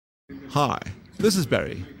Hi, this is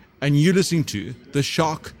Barry, and you're listening to the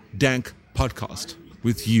Shark Dank Podcast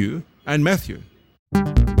with Hugh and Matthew.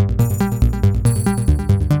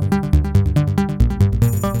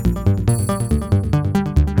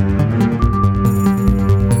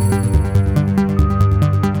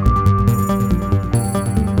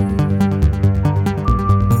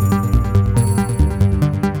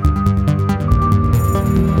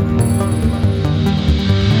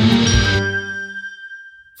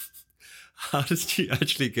 How did you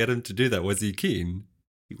actually get him to do that? Was he keen?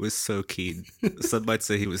 He was so keen. Some might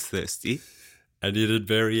say he was thirsty. And you did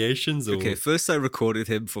variations? Or? Okay, first I recorded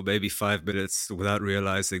him for maybe 5 minutes without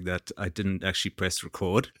realizing that I didn't actually press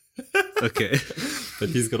record. Okay. But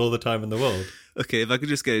he's got all the time in the world. Okay, if I could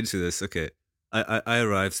just get into this. Okay. I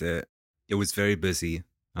arrived there. It was very busy.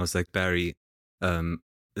 I was like, Barry,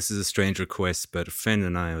 this is a strange request, but a friend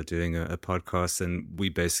and I are doing a podcast, and we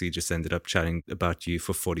basically just ended up chatting about you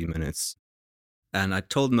for 40 minutes. And I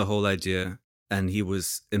told him the whole idea, and he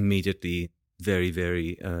was immediately very,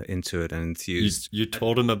 very into it and enthused. You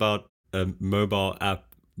told him about a mobile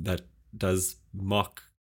app that does mock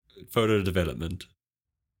photo development.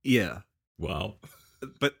 Yeah. Wow.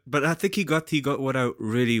 But I think he got what I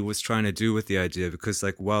really was trying to do with the idea, because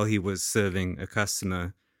like while he was serving a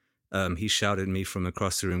customer, he shouted me from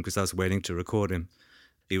across the room because I was waiting to record him.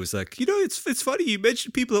 He was like, it's funny you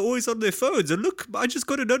mentioned people are always on their phones, and look, I just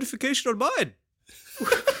got a notification on mine.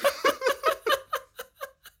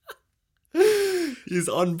 He's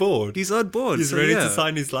on board. He's on board. He's ready to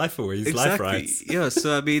sign his life away, his life rights. Yeah,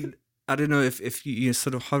 so I mean, I don't know if you're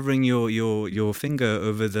sort of hovering your finger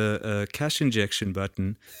over the cash injection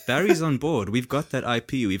button. Barry's on board. We've got that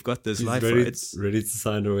IP. We've got those life rights. Ready to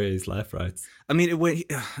sign away his life rights. I mean,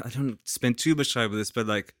 I don't spend too much time with this, but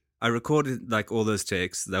like I recorded like all those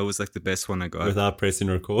takes. That was like the best one I got. Without pressing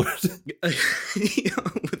record?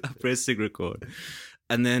 Without pressing record.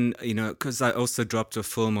 And then, because I also dropped a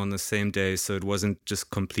film on the same day, so it wasn't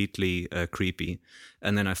just completely creepy.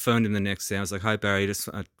 And then I phoned him the next day. I was like, hi, Barry,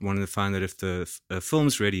 I wanted to find out if the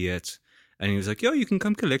film's ready yet. And he was like, yo, you can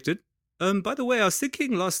come collect it. By the way, I was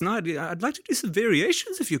thinking last night, I'd like to do some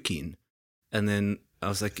variations if you're keen. And then I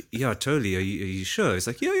was like, yeah, totally. Are you sure? He's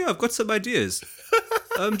like, yeah, I've got some ideas.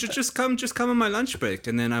 Just come on my lunch break.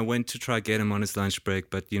 And then I went to try get him on his lunch break.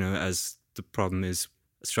 But, as the problem is,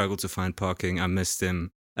 I struggled to find parking. I missed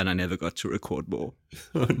him, and I never got to record more.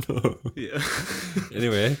 Oh, no. Yeah.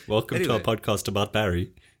 Anyway, welcome to our podcast about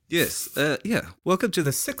Barry. Yes. Welcome to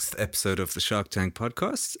the 6th episode of the Shark Tank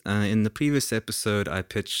podcast. In the previous episode, I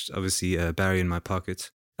pitched, obviously, Barry in my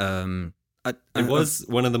pocket. It was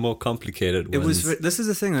one of the more complicated ones. This is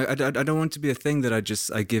the thing. I don't want to be a thing that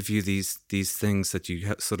I give you these things that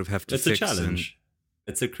you sort of have to fix. It's a challenge.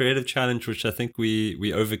 It's a creative challenge, which I think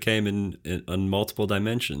we overcame on multiple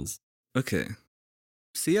dimensions. Okay.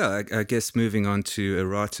 So yeah, I guess moving on to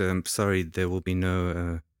errata. I'm sorry, there will be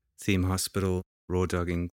no theme hospital raw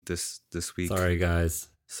dogging this week. Sorry, guys.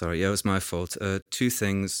 Sorry, yeah, it was my fault. 2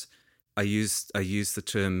 things. I used the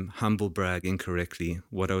term humble brag incorrectly.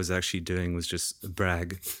 What I was actually doing was just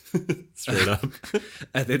brag. Straight up.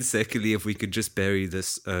 And then secondly, if we could just bury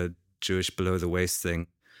this Jewish below the waist thing.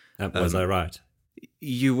 Was I right?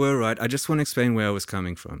 You were right. I just want to explain where I was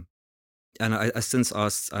coming from. And I since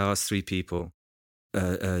asked 3 people,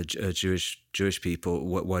 Jewish people,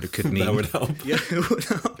 what it could mean. That would help. Yeah, it would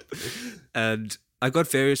help. And I got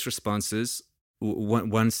various responses.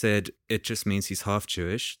 One said it just means he's half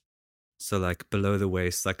Jewish. So like below the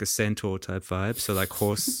waist, like a centaur type vibe. So like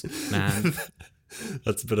horse man.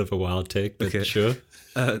 That's a bit of a wild take, but okay. Sure.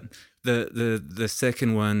 The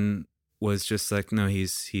second one was just like, no,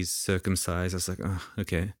 he's circumcised. I was like, oh,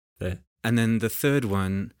 okay. There. And then the third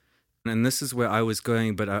one, and this is where I was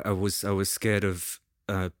going, but I was scared of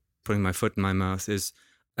putting my foot in my mouth, is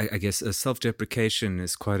I guess self-deprecation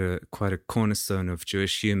is quite a cornerstone of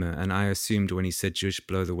Jewish humor. And I assumed when he said Jewish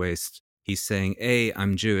below the waist, he's saying, A,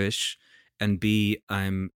 I'm Jewish, and B,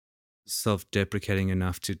 I'm self-deprecating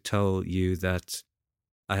enough to tell you that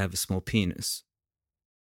I have a small penis.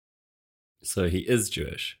 So he is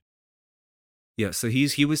Jewish. Yeah, so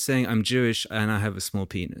he was saying I'm Jewish and I have a small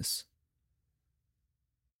penis.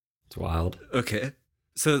 It's wild. Okay,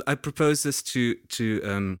 so I proposed this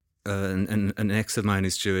to an ex of mine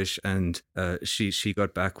who's Jewish, and she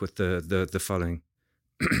got back with the following: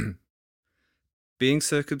 being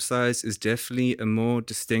circumcised is definitely a more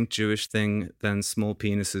distinct Jewish thing than small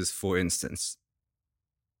penises, for instance.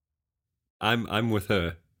 I'm with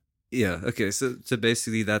her. Yeah, okay, so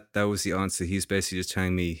basically that was the answer. He's basically just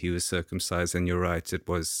telling me he was circumcised, and you're right, it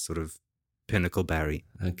was sort of Pinnacle Barry.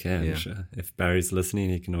 Okay, I'm sure if Barry's listening,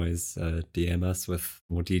 he can always DM us with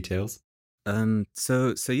more details.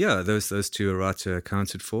 So yeah, those two errata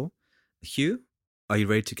accounted for. Hugh, are you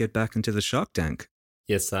ready to get back into the Shark Tank?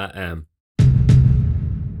 Yes, I am.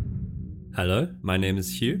 Hello, my name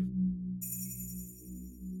is Hugh.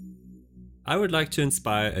 I would like to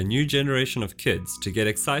inspire a new generation of kids to get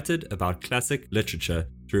excited about classic literature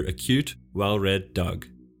through a cute, well-read dog.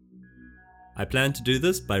 I plan to do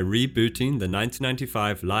this by rebooting the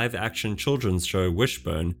 1995 live-action children's show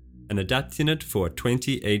Wishbone and adapting it for a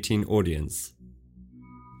 2018 audience.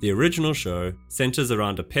 The original show centers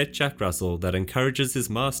around a pet Jack Russell that encourages his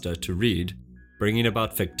master to read, bringing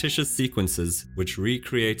about fictitious sequences which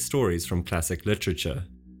recreate stories from classic literature.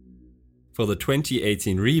 For the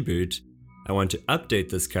 2018 reboot, I want to update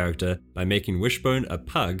this character by making Wishbone a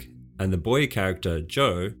pug and the boy character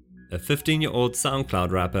Joe a 15-year-old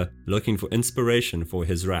SoundCloud rapper looking for inspiration for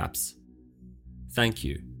his raps. Thank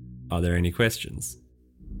you. Are there any questions?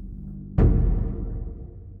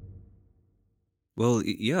 Well,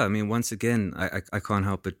 yeah, I mean, once again, I can't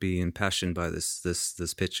help but be impassioned by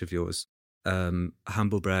this pitch of yours.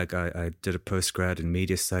 Humble brag, I did a postgrad in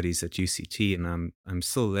media studies at UCT, and I'm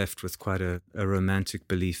still left with quite a romantic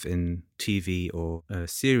belief in TV or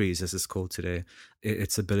series, as it's called today.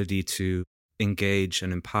 Its ability to engage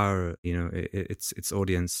and empower, its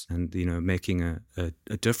audience, and making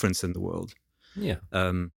a difference in the world. Yeah.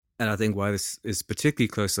 And I think why this is particularly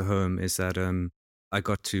close to home is that I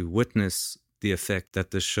got to witness the effect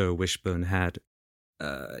that this show Wishbone had.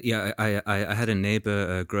 I had a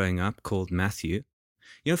neighbor growing up called Matthew.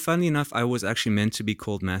 Funnily enough, I was actually meant to be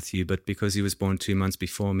called Matthew, but because he was born 2 months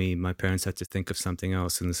before me, my parents had to think of something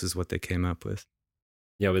else, and this is what they came up with.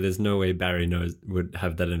 Yeah, but there's no way Barry would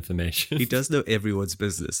have that information. He does know everyone's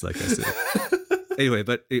business, like I said. Anyway,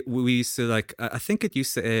 but we used to I think it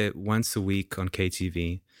used to air once a week on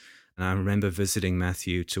KTV, and I remember visiting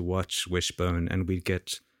Matthew to watch Wishbone, and we'd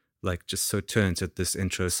get just so turned at this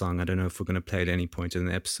intro song. I don't know if we're going to play it at any point in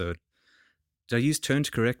the episode. Did I use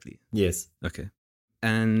turned correctly? Yes. Okay.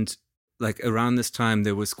 And around this time,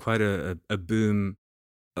 there was quite a boom,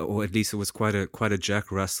 or at least it was quite a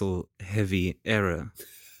Jack Russell heavy era.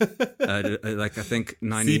 I think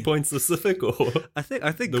 90. C-point specific, or I think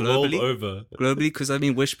the globally, world over. Globally, because I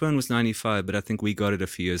mean Wishbone was 95, but I think we got it a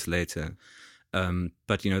few years later.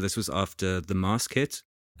 But this was after The Mask hit,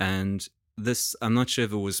 and this, I'm not sure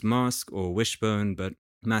if it was Mask or Wishbone, but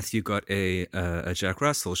Matthew got a Jack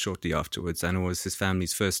Russell shortly afterwards, and it was his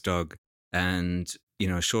family's first dog. And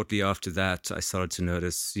shortly after that, I started to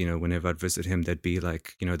notice, whenever I'd visit him, there'd be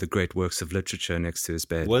the great works of literature next to his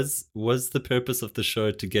bed. Was the purpose of the show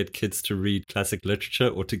to get kids to read classic literature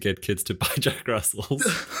or to get kids to buy Jack Russells?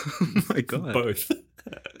 Oh my God. Both.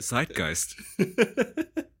 Zeitgeist.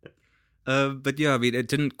 But yeah, I mean, it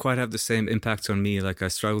didn't quite have the same impact on me. I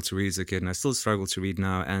struggled to read as a kid, and I still struggle to read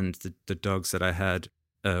now. And the dogs that I had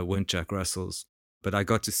weren't Jack Russells. But I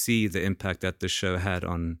got to see the impact that the show had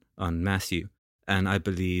on Matthew. And I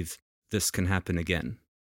believe this can happen again.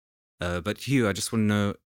 But Hugh, I just want to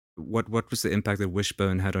know, what was the impact that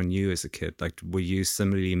Wishbone had on you as a kid? Were you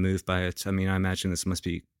similarly moved by it? I mean, I imagine this must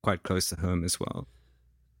be quite close to home as well.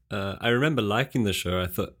 I remember liking the show. I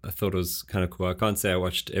thought it was kind of cool. I can't say I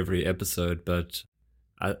watched every episode, but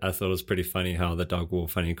I thought it was pretty funny how the dog wore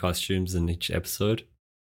funny costumes in each episode.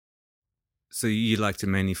 So you liked it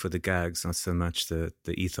mainly for the gags, not so much the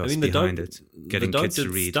ethos behind it. Getting kids to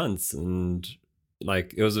read stunts, and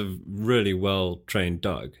it was a really well trained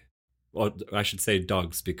dog, or I should say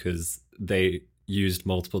dogs, because they used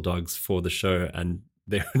multiple dogs for the show, and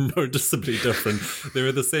they're noticeably different. They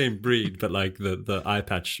were the same breed, but the eye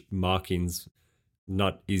patch markings,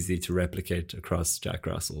 not easy to replicate across Jack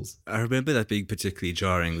Russells. I remember that being particularly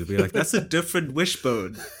jarring. We'd be like, that's a different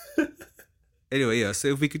Wishbone. Anyway, yeah, so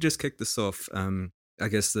if we could just kick this off, I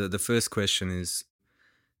guess the first question is,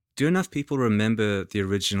 do enough people remember the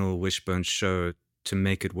original Wishbone show to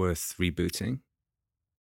make it worth rebooting?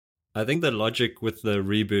 I think the logic with the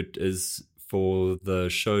reboot is for the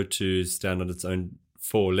show to stand on its own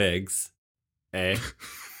 4 legs. But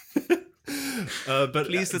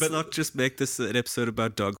Please, let's not just make this an episode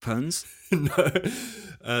about dog puns. No.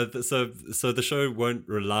 So the show won't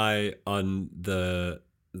rely on the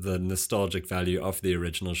nostalgic value of the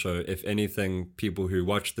original show. If anything, people who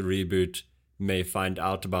watch the reboot may find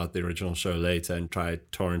out about the original show later and try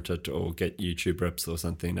torrent it or get YouTube rips or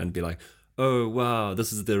something and be like, oh wow,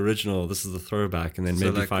 this is the original, this is the throwback, and then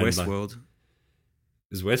so maybe find Westworld.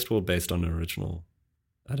 Is Westworld based on an original?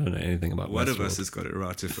 I don't know anything about One Westworld. of us has got it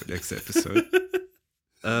right for next episode.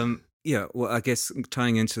 Yeah, well, I guess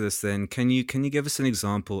tying into this then, can you give us an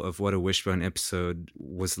example of what a Wishbone episode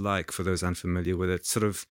was like for those unfamiliar with it? Sort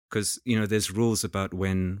of because there's rules about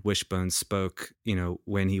when Wishbone spoke,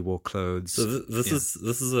 when he wore clothes. So this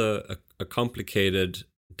is a complicated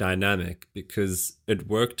dynamic because it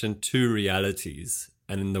worked in two realities,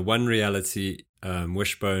 and in the one reality,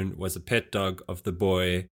 Wishbone was a pet dog of the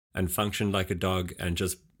boy and functioned like a dog and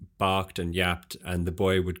just barked and yapped, and the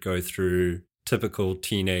boy would go through typical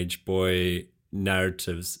teenage boy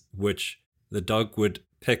narratives, which the dog would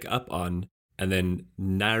pick up on and then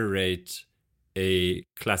narrate a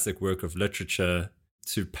classic work of literature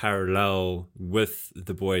to parallel with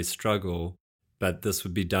the boy's struggle. But this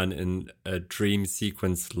would be done in a dream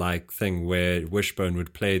sequence like thing where Wishbone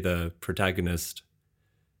would play the protagonist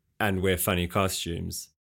and wear funny costumes.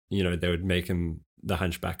 They would make him the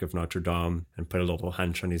Hunchback of Notre Dame and put a little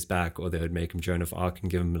hunch on his back, or they would make him Joan of Arc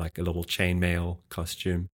and give him like a little chainmail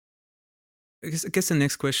costume. I guess the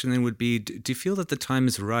next question then would be, do you feel that the time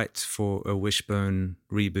is right for a Wishbone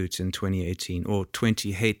reboot in 2018 or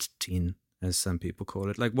 2018, as some people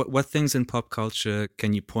call it? Like what things in pop culture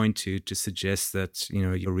can you point to suggest that,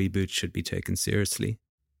 your reboot should be taken seriously?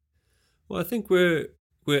 Well, I think we're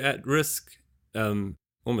at risk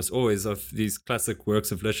almost always of these classic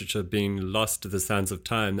works of literature being lost to the sands of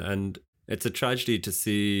time. And it's a tragedy to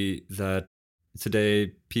see that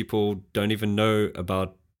today people don't even know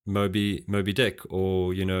about Moby Dick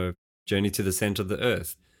or, Journey to the Center of the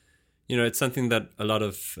Earth. It's something that a lot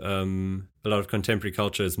of contemporary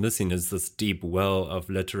culture is missing, is this deep well of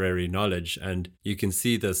literary knowledge. And you can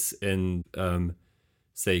see this in,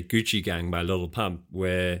 say, Gucci Gang by Lil Pump,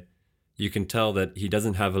 where you can tell that he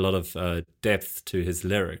doesn't have a lot of depth to his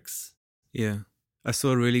lyrics. Yeah. I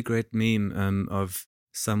saw a really great meme of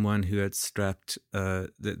someone who had strapped,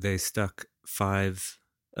 they stuck 5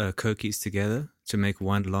 cokies together to make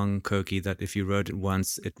one long cokie that if you wrote it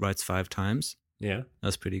once, it writes 5 times. Yeah.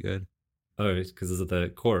 That's pretty good. Oh, because of the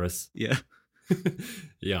chorus. Yeah.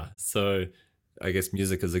 Yeah. So I guess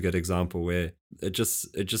music is a good example where it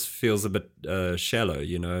just feels a bit shallow,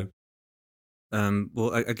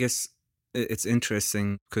 Well, I guess it's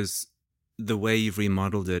interesting because the way you've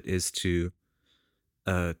remodeled it is to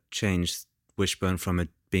change Wishbone from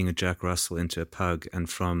being a Jack Russell into a pug, and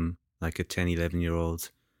from like a 10, 11-year-old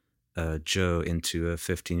Joe into a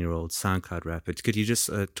 15-year-old SoundCloud rapper. Could you just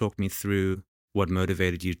talk me through what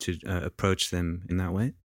motivated you to approach them in that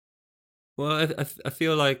way? Well, I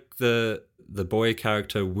feel like the boy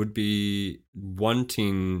character would be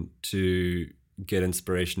wanting to get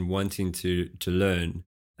inspiration, wanting to learn.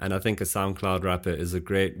 And I think a SoundCloud rapper is a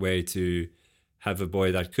great way to have a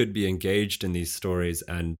boy that could be engaged in these stories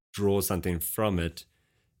and draw something from it,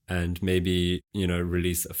 and maybe,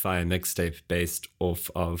 release a fire mixtape based off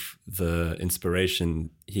of the inspiration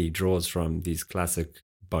he draws from these classic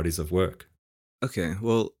bodies of work. Okay,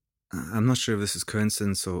 well, I'm not sure if this is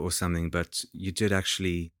coincidence or something, but you did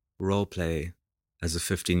actually roleplay as a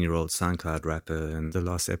 15-year-old SoundCloud rapper in the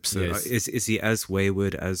last episode. Yes. Is he as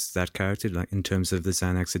wayward as that character, like in terms of the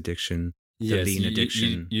Xanax addiction, the lean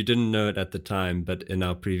addiction? You didn't know it at the time, but in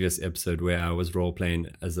our previous episode where I was role-playing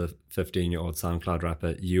as a 15-year-old SoundCloud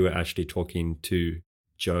rapper, you were actually talking to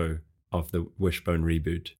Joe of the Wishbone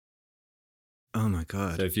Reboot. Oh my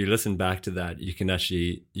God. So if you listen back to that, you can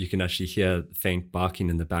actually hear faint barking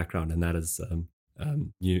in the background, and that is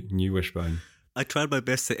new Wishbone. I tried my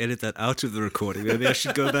best to edit that out of the recording. Maybe I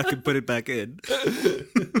should go back and put it back in.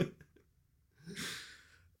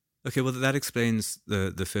 Okay, well, that explains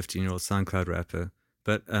the 15-year-old SoundCloud rapper.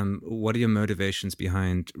 But what are your motivations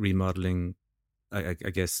behind remodeling, I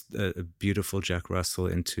guess, a beautiful Jack Russell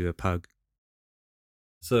into a pug?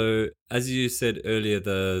 So, as you said earlier,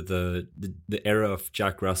 the era of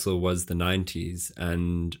Jack Russell was the 90s,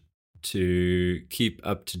 and to keep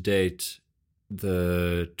up to date,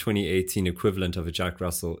 the 2018 equivalent of a Jack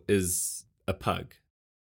Russell is a pug.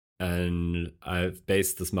 And I've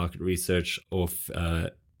based this market research off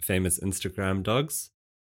famous Instagram dogs.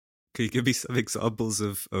 Can you give me some examples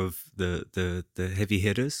of the heavy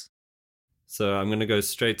hitters? So I'm going to go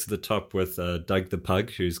straight to the top with Doug the Pug,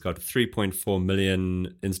 who's got 3.4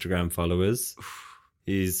 million Instagram followers.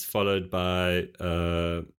 He's followed by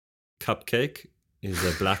Cupcake. He's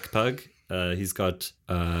a black pug. He's got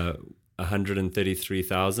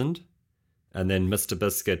 133,000. And then Mr.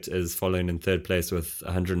 Biscuit is following in third place with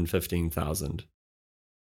 115,000.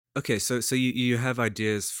 Okay, so you have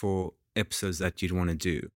ideas for episodes that you'd want to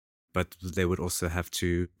do. but they would also have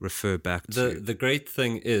to refer back to... The great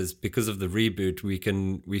thing is, because of the reboot, we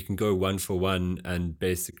can go one for one and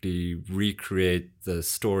basically recreate the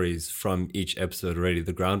stories from each episode already.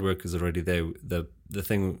 The groundwork is already there. The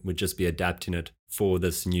thing would just be adapting it for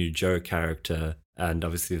this new Joe character, and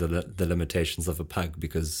obviously the limitations of a pug,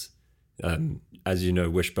 because as you know,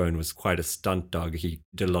 Wishbone was quite a stunt dog. He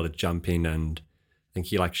did a lot of jumping, and I think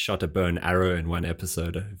he like shot a bow and arrow in one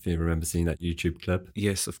episode, if you remember seeing that YouTube clip.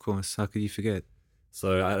 Yes, of course. How could you forget?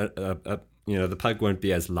 So, the pug won't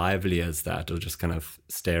be as lively as that. It'll just kind of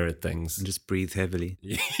stare at things. And just breathe heavily.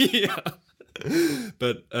 Yeah.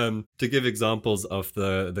 But to give examples of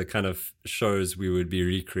the kind of shows we would be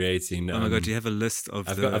recreating. Oh my God, do you have a list of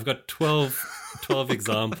I've got 12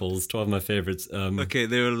 examples, 12 of my favorites. Okay,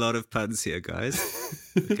 there are a lot of puns here, guys.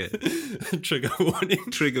 Okay. Trigger warning.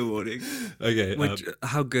 Trigger warning. Okay.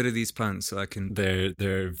 How good are these puns so I can...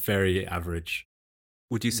 They're very average.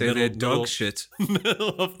 Would you say they're dog shit? Middle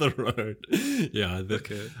of the road. Yeah.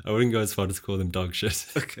 Okay. I wouldn't go as far as to call them dog shit.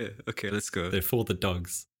 Okay, let's go. They're for the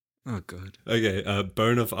dogs. Oh, God. Okay,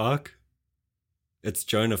 Bone of Arc. It's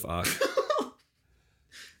Joan of Arc.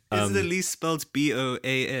 Is it at least spelled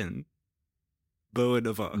B-O-A-N? Bowen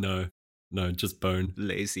of Arc. No, just Bone.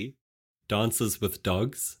 Lazy. Dances with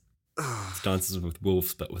Dogs. It's Dances with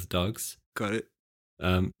Wolves, but with dogs. Got it.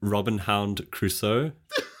 Robin Hound Crusoe.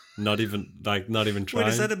 Not even trying. Wait,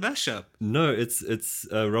 is that a mashup? No, it's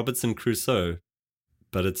Robinson Crusoe,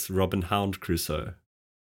 but it's Robin Hound Crusoe.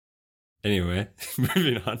 Anyway,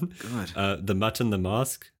 moving on. God. The Mutt and the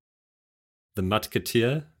Mask. The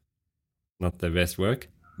Mutketeer. Not their best work.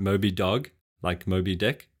 Moby Dog, like Moby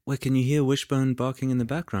Dick. Wait, can you hear Wishbone barking in the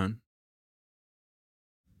background?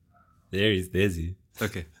 There's he.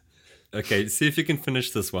 Okay. Okay, see if you can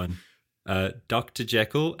finish this one. Dr.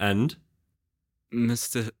 Jekyll and...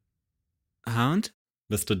 Mr. Hound?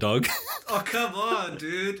 Mr. Dog. Oh, come on,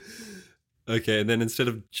 dude. Okay, and then instead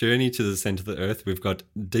of journey to the center of the earth, we've got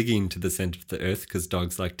digging to the center of the earth, because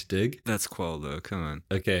dogs like to dig. That's Qual, though. Come on.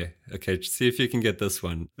 Okay, see if you can get this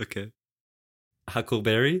one. Okay.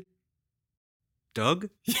 Huckleberry? Dog?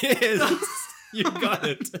 Yes! You got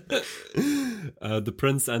it. The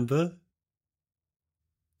Prince and the...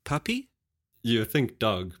 Puppy? You think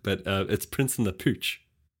dog, but it's Prince and the Pooch.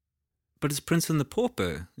 But it's Prince and the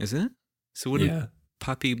Pauper, isn't it? So wouldn't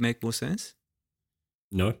Puppy make more sense?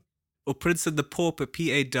 No. Or Prince and the Pauper,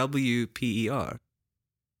 P-A-W-P-E-R.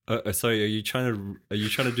 Sorry, are you trying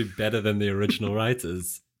to do better than the original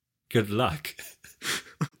writers? Good luck.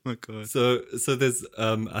 Oh my God. So there's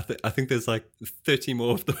I think there's like 30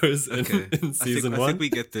 more of those in season 1. I think we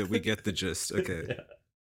get the gist. Okay. Yeah.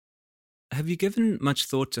 Have you given much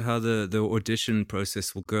thought to how the audition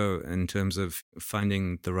process will go in terms of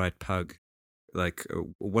finding the right pug? Like,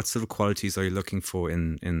 what sort of qualities are you looking for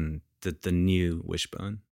in the new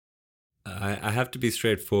Wishbone? I have to be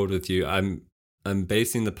straightforward with you. I'm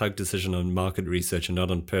basing the pug decision on market research and not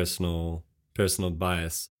on personal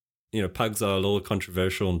bias. You know, pugs are a little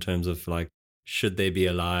controversial in terms of like, should they be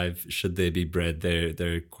alive? Should they be bred?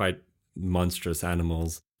 They're quite monstrous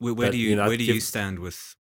animals. Where do you stand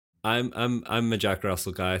with? I'm a Jack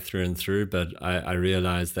Russell guy through and through, but I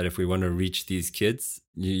realize that if we want to reach these kids,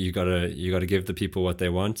 you gotta give the people what they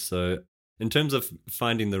want. So in terms of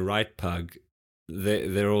finding the right pug,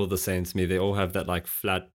 they're all the same to me. They all have that like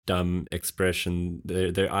flat, dumb expression.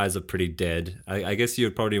 Their eyes are pretty dead. I guess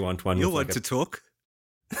you'd probably want one. You'll want to talk.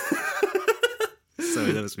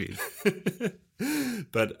 Sorry, that was me.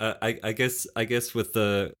 But I guess with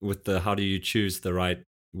the how do you choose the right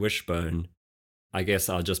Wishbone? I guess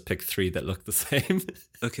I'll just pick 3 that look the same.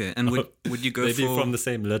 Okay, and would you go maybe for... from the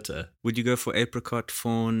same litter. Would you go for apricot,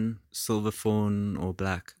 fawn, silver fawn, or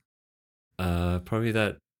black? Probably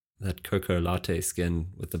that cocoa latte skin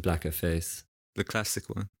with the blacker face. The classic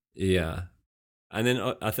one. Yeah. And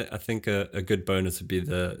then I think a good bonus would be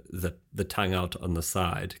the tongue out on the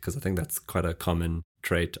side, because I think that's quite a common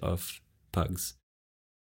trait of pugs.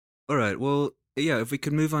 All right, well, yeah, if we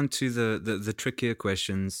could move on to the trickier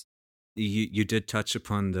questions. You did touch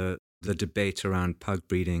upon the debate around pug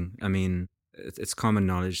breeding. I mean, it's common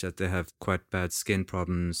knowledge that they have quite bad skin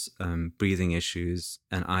problems, breathing issues,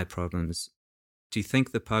 and eye problems. Do you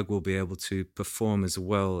think the pug will be able to perform as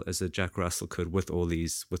well as a Jack Russell could with all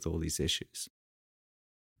these issues?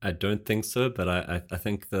 I don't think so, but I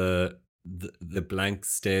think the blank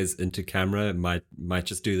stares into camera might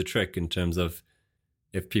just do the trick in terms of,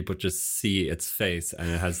 if people just see its face and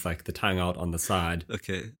it has like the tongue out on the side,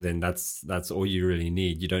 okay, then that's all you really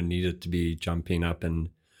need. You don't need it to be jumping up and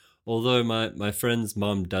Although my friend's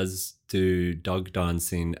mom does do dog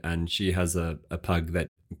dancing, and she has a pug that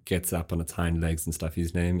gets up on its hind legs and stuff.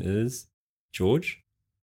 His name is George.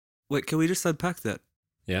 Wait, can we just unpack that?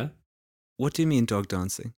 Yeah. What do you mean dog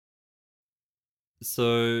dancing?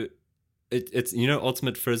 So it's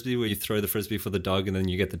ultimate frisbee, where you throw the frisbee for the dog and then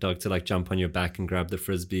you get the dog to like jump on your back and grab the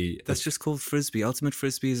frisbee. That's just called frisbee. Ultimate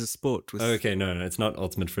frisbee is a sport. Okay, no, it's not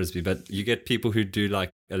ultimate frisbee, but you get people who do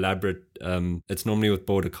like elaborate. It's normally with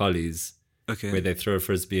border collies. Okay. Where they throw a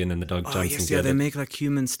frisbee and then the dog jumps and they make like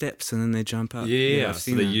human steps and then they jump up. Yeah. I've So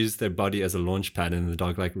seen they that. use their body as a launch pad, and the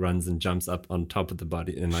dog like runs and jumps up on top of the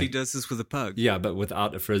body. And She like, does this with a pug. yeah, but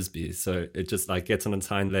without a frisbee. So it just like gets on its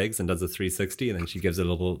hind legs and does a 360, and then she gives it a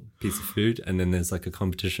little piece of food, and then there's like a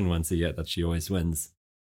competition once a year that she always wins.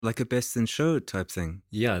 Like a best in show type thing.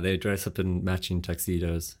 Yeah, they dress up in matching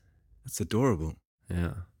tuxedos. That's adorable.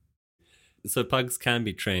 Yeah. So pugs can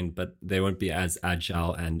be trained, but they won't be as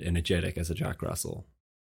agile and energetic as a Jack Russell.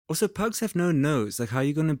 Also, pugs have no nose. Like, how are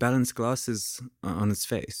you going to balance glasses on its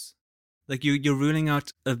face? Like, you're ruling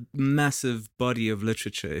out a massive body of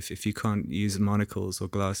literature if you can't use monocles or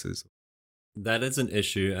glasses. That is an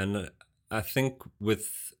issue, and I think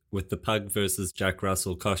with the pug versus Jack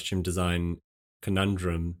Russell costume design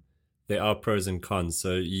conundrum, there are pros and cons.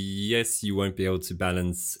 So yes, you won't be able to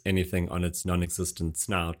balance anything on its non-existent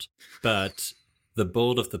snout, but the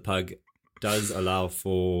build of the pug does allow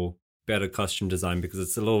for better costume design because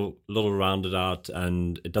it's a little rounded out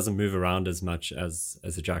and it doesn't move around as much as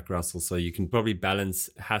a Jack Russell. So you can probably balance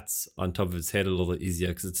hats on top of its head a little easier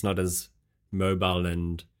because it's not as mobile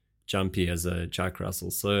and jumpy as a Jack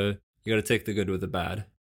Russell. So you got to take the good with the bad.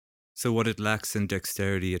 So what it lacks in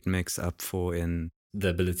dexterity, it makes up for in the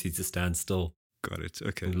ability to stand still. Got it.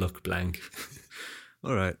 Okay. And look blank.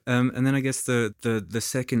 All right. And then I guess the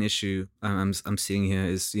second issue I'm seeing here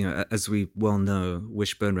is, as we well know,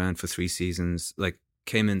 Wishbone ran for 3 seasons, like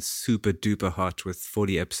came in super duper hot with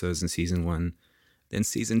 40 episodes in season 1. Then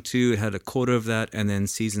season 2, it had a quarter of that. And then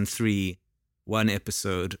season 3, 1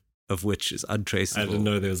 episode of which is untraceable. I didn't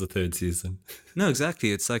know there was a 3rd season. No,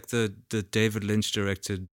 exactly. It's like the David Lynch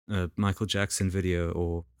directed Michael Jackson video,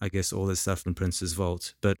 or I guess all the stuff in Prince's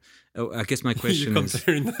Vault. But I guess my question You're is...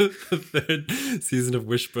 comparing the 3rd season of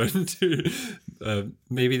Wishbone to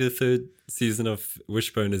maybe the 3rd season of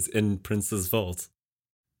Wishbone is in Prince's Vault.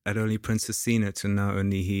 And only Prince has seen it, and now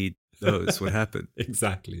only he knows what happened.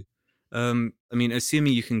 Exactly. I mean,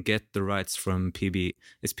 assuming you can get the rights from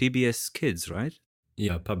it's PBS Kids, right?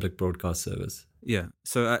 Yeah, public broadcast service. Yeah.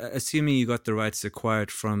 So assuming you got the rights acquired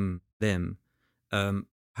from them,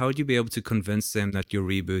 how would you be able to convince them that your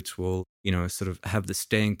reboot will, sort of have the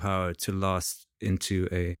staying power to last into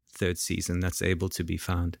a 3rd season that's able to be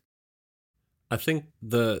found? I think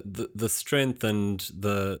the strength and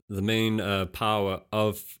the main power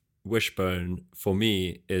of Wishbone for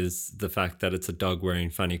me is the fact that it's a dog wearing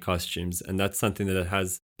funny costumes, and that's something that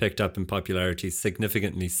has picked up in popularity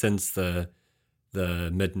significantly since the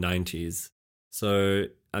mid-90s. So,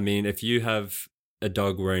 I mean, if you have a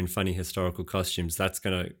dog wearing funny historical costumes, that's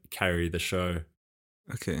going to carry the show.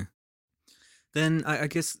 Okay. Then I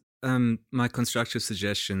guess my constructive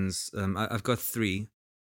suggestions, I've got 3.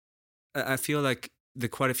 I feel like there are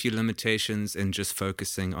quite a few limitations in just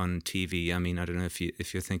focusing on TV. I mean, I don't know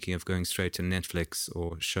if you're thinking of going straight to Netflix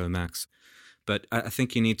or Showmax, but I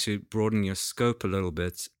think you need to broaden your scope a little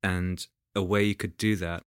bit, and a way you could do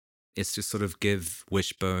that is to sort of give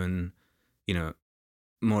Wishbone,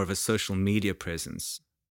 more of a social media presence,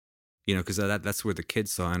 because that's where the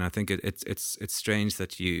kids are. And I think it's strange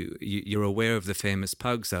that you're aware of the famous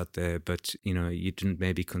pugs out there, but you didn't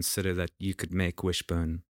maybe consider that you could make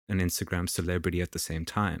Wishbone an Instagram celebrity at the same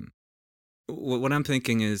time. What I'm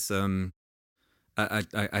thinking is,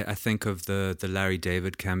 I think of the Larry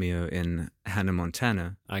David cameo in Hannah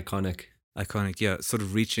Montana. Iconic, yeah. Sort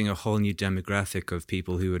of reaching a whole new demographic of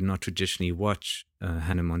people who would not traditionally watch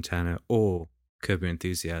Hannah Montana or Curb Your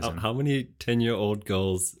Enthusiasm. How many 10-year-old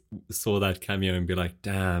girls saw that cameo and be like,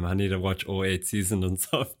 damn, I need to watch all 8 seasons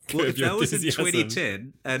of Curb Well, if Your that was in Enthusiasm.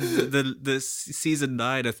 2010, and the season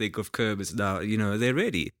 9, I think, of Curb is now, they're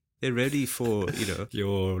ready. They're ready for,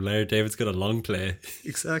 Your Larry David's got a long play.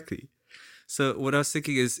 Exactly. So what I was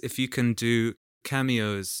thinking is, if you can do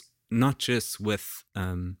cameos, not just with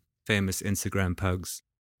famous Instagram pugs,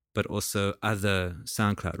 but also other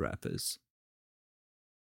SoundCloud rappers.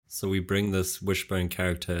 So we bring this Wishbone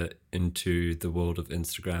character into the world of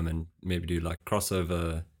Instagram and maybe do like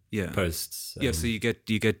crossover posts. Yeah, so you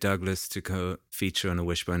get Douglas to go feature on a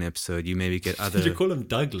Wishbone episode. You maybe get other... Did you call him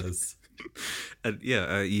Douglas? And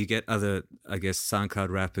you get other, I guess, SoundCloud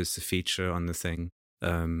rappers to feature on the thing.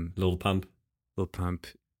 Lil Pump.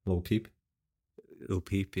 Little Peep. Lil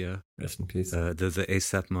Peep, yeah. Rest in peace. The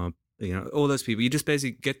ASAP mob, all those people. You just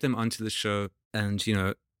basically get them onto the show, and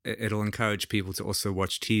it'll encourage people to also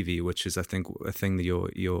watch TV, which is, I think, a thing that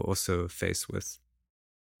you're also faced with.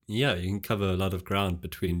 Yeah, you can cover a lot of ground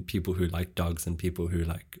between people who like dogs and people who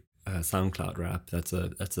like SoundCloud rap. That's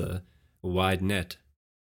a wide net.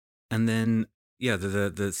 And then, yeah,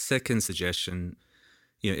 the second suggestion,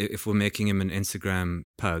 if we're making him an Instagram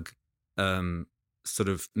pug, sort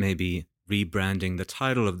of maybe rebranding the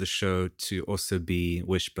title of the show to also be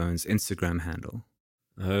Wishbone's Instagram handle.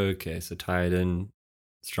 Okay, so tie it in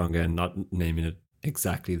stronger and not naming it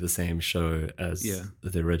exactly the same show as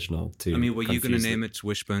the original. Were you going to name it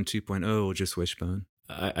Wishbone 2.0 or just Wishbone?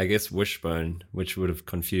 I guess Wishbone, which would have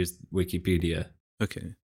confused Wikipedia.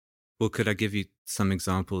 Okay. Well, could I give you some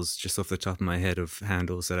examples just off the top of my head of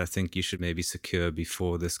handles that I think you should maybe secure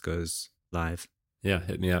before this goes live? Yeah,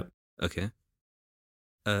 hit me up. Okay.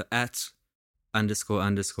 At ___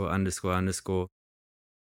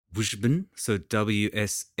 Wishbone, so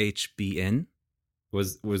WSHBN.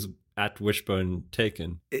 Was at Wishbone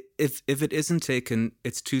taken? If it isn't taken,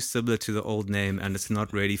 it's too similar to the old name and it's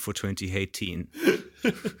not ready for 2018.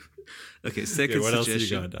 Okay, second what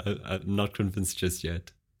suggestion. Else you got? I'm not convinced just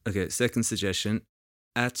yet. Okay, second suggestion.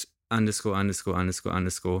 At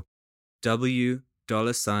 ___ W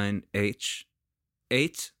 $H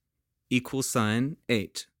 8 =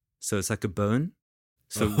 8. So it's like a bone.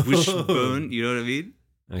 So Wishbone, you know what I mean?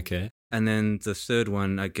 Okay. And then the third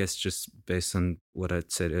one, I guess, just based on what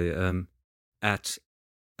I'd said earlier, at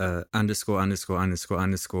 ___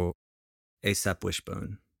 ASAP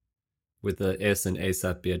Wishbone. With the S and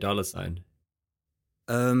ASAP be a $.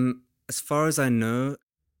 As far as I know,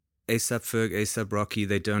 ASAP Ferg, ASAP Rocky,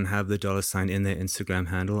 they don't have the $sign in their Instagram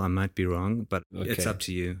handle. I might be wrong, but It's up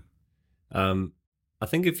to you. I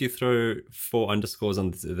think if you throw 4 underscores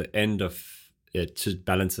on the end of it to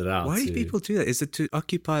balance it out. Why do people do that? Is it to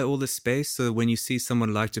occupy all the space so when you see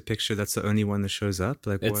someone liked a picture, that's the only one that shows up?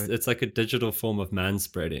 Like, it's like a digital form of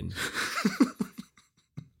manspreading.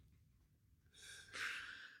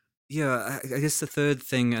 Yeah, I guess the third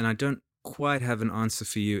thing, and I don't quite have an answer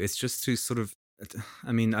for you, it's just to sort of,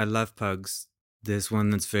 I love pugs. There's one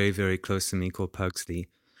that's very, very close to me called Pugsley.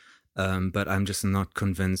 But I'm just not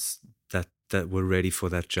convinced that we're ready for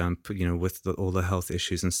that jump, with all the health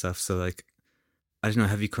issues and stuff. So, like, I don't know,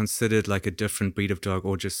 have you considered like a different breed of dog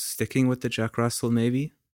or just sticking with the Jack Russell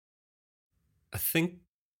maybe? I think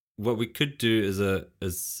what we could do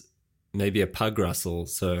is maybe a pug Russell.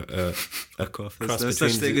 So a cross There's no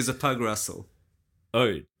such thing as a pug Russell.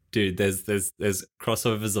 Oh, dude, there's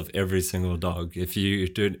crossovers of every single dog. If you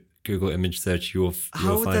do a Google image search, you'll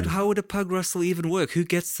find. How would a pug Russell even work? Who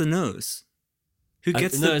gets the nose? Who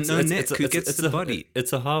gets the neck? Who gets the body?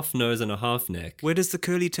 It's a half nose and a half neck. Where does the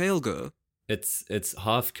curly tail go? It's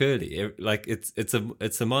half curly. Like it's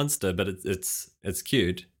a monster, but it's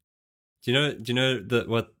cute. Do you know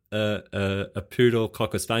what a poodle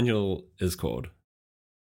cocker spaniel is called?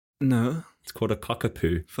 No. It's called a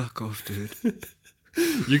cockapoo. Fuck off, dude.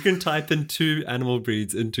 You can type in 2 animal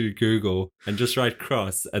breeds into Google and just write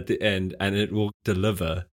cross at the end and it will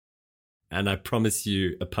deliver. And I promise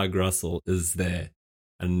you a pug Russell is there.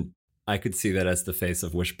 And I could see that as the face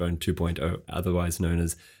of Wishbone 2.0, otherwise known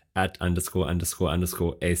as at ___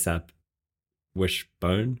 ASAP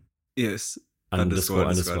Wishbone. Yes.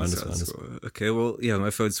 ___. Okay, well, yeah,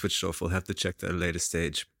 my phone switched off. We'll have to check that at a later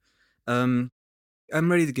stage. I'm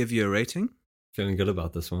ready to give you a rating. Feeling good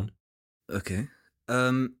about this one. Okay.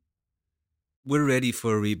 We're ready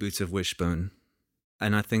for a reboot of Wishbone,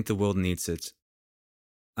 and I think the world needs it.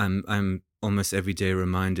 I'm almost every day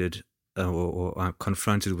reminded or I'm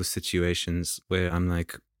confronted with situations where I'm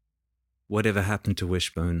like, whatever happened to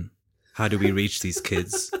Wishbone? How do we reach these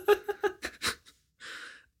kids?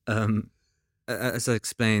 As I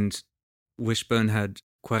explained, Wishbone had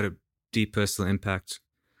quite a deep personal impact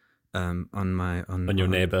on your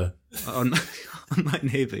neighbor. On my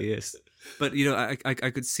neighbor, yes. But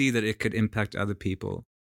I could see that it could impact other people.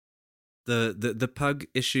 The pug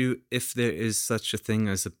issue, if there is such a thing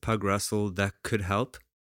as a pug Russell, that could help.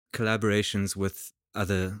 Collaborations with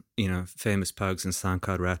other famous pugs and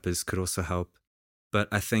SoundCloud rappers could also help. But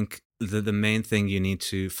I think the main thing you need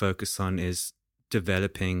to focus on is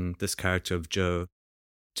developing this character of Joe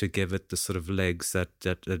to give it the sort of legs that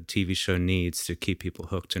a TV show needs to keep people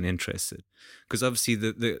hooked and interested. Because obviously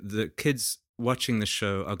the kids watching the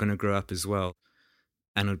show are going to grow up as well.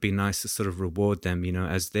 And it would be nice to sort of reward them,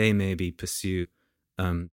 as they maybe pursue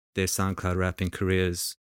their SoundCloud rapping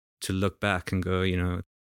careers, to look back and go,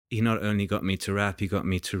 he not only got me to rap, he got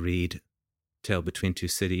me to read Tale Between Two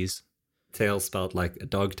Cities. tail spelled like a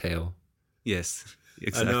dog tail. Yes,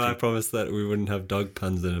 exactly. I know I promised that we wouldn't have dog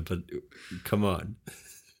puns in it, but come on.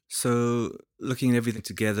 So, looking at everything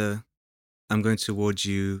together, I'm going to award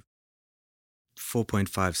you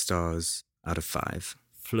 4.5 stars out of 5.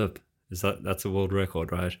 Flip. That's a world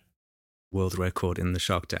record, right? World record in the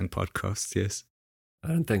Shark Tank podcast, yes. I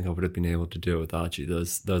don't think I would have been able to do it without you.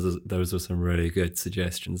 Those were some really good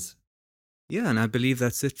suggestions. Yeah, and I believe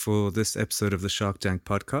that's it for this episode of the Shark Tank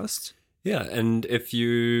podcast. Yeah, and if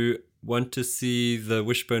you want to see the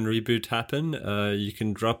Wishbone Reboot happen, you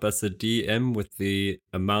can drop us a DM with the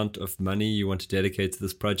amount of money you want to dedicate to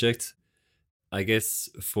this project. I guess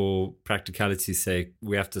for practicality's sake,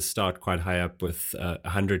 we have to start quite high up with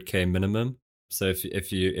 100K minimum. So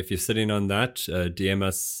if you're sitting on that, DM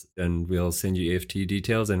us and we'll send you EFT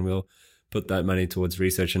details, and we'll put that money towards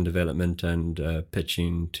research and development and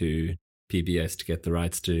pitching to PBS to get the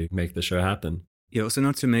rights to make the show happen. Yeah, also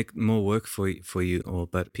not to make more work for you all,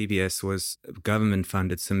 but PBS was government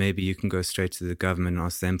funded, so maybe you can go straight to the government and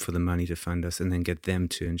ask them for the money to fund us and then get them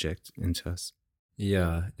to inject into us.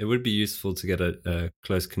 Yeah, it would be useful to get a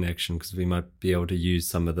close connection, because we might be able to use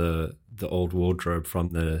some of the old wardrobe from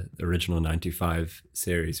the original 95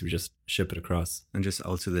 series. We just ship it across. And just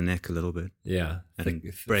alter the neck a little bit. Yeah.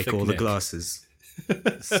 And break all the glasses.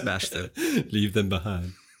 Smash them. Leave them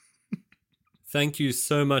behind. Thank you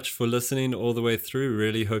so much for listening all the way through.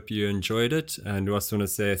 Really hope you enjoyed it. And we also want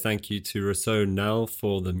to say thank you to Rousseau Nell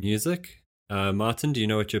for the music. Martin, do you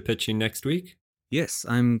know what you're pitching next week? Yes,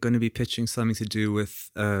 I'm going to be pitching something to do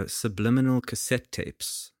with subliminal cassette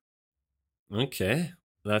tapes. Okay,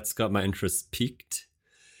 that's got my interest piqued.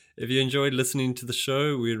 If you enjoyed listening to the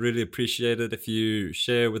show, we'd really appreciate it if you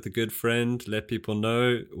share with a good friend, let people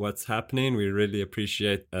know what's happening. We really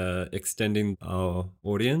appreciate extending our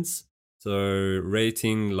audience. So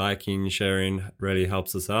rating, liking, sharing really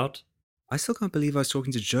helps us out. I still can't believe I was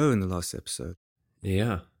talking to Joe in the last episode.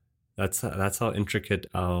 Yeah. That's how intricate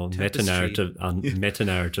our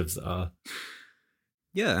meta-narratives are.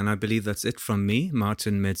 Yeah, and I believe that's it from me,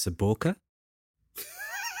 Martin Metzaborka.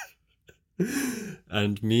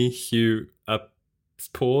 And me, Hugh,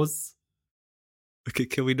 pause. Okay,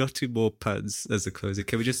 can we not do more puns as a closer?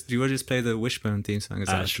 Do you want to just play the Wishbone theme song?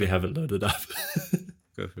 I actually have it loaded up.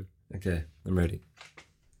 Go for it. Okay, I'm ready.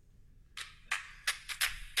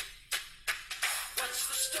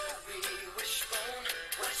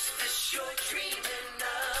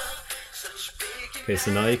 Okay,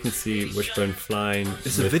 so now you can see Wishbone flying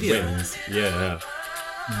It's with a video. wings. Yeah.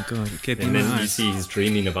 Oh my god, okay, And then you see he's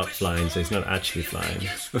dreaming about flying, so he's not actually flying.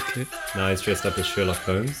 Okay. Now he's dressed up as Sherlock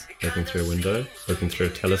Holmes, looking through a window, looking through a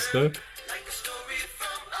telescope.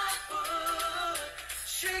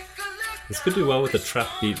 This could do well with a trap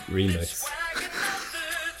beat remix.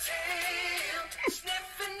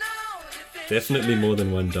 Definitely more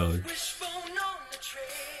than one dog.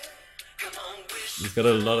 He's got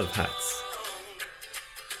a lot of hats.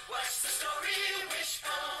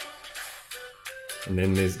 And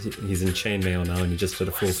then he's in chainmail now, and he just did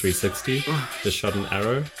a full 360. Just shot an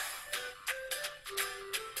arrow.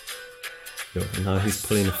 Yo, and now he's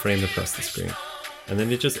pulling a frame across the screen. And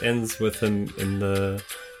then it just ends with him in the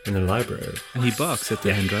library. And he barks at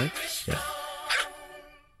the end, right? Yeah.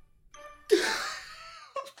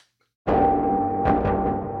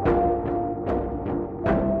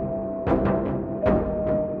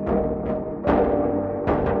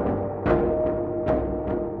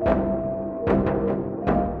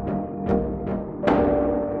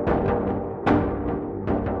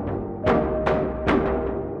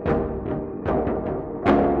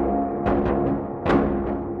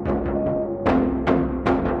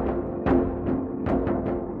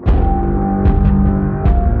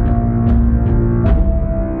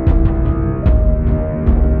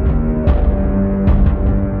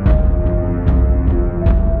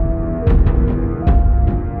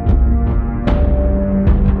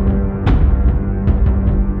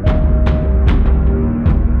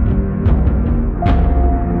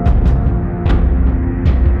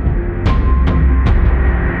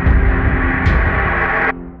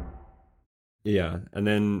 Yeah, and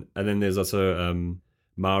then there's also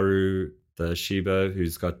Maru the Shiba,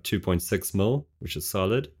 who's got 2.6 mil, which is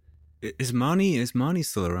solid. Is Marnie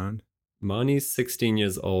still around? Marnie's 16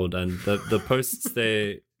 years old, and the posts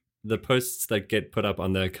the posts that get put up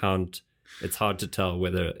on the account, it's hard to tell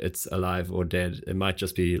whether it's alive or dead. It might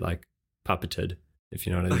just be like puppeted, if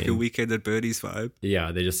you know what I mean. Like a Weekend at Bernie's vibe.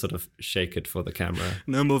 Yeah, they just sort of shake it for the camera.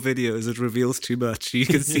 No more videos. It reveals too much. You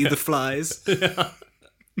can see the flies. Yeah.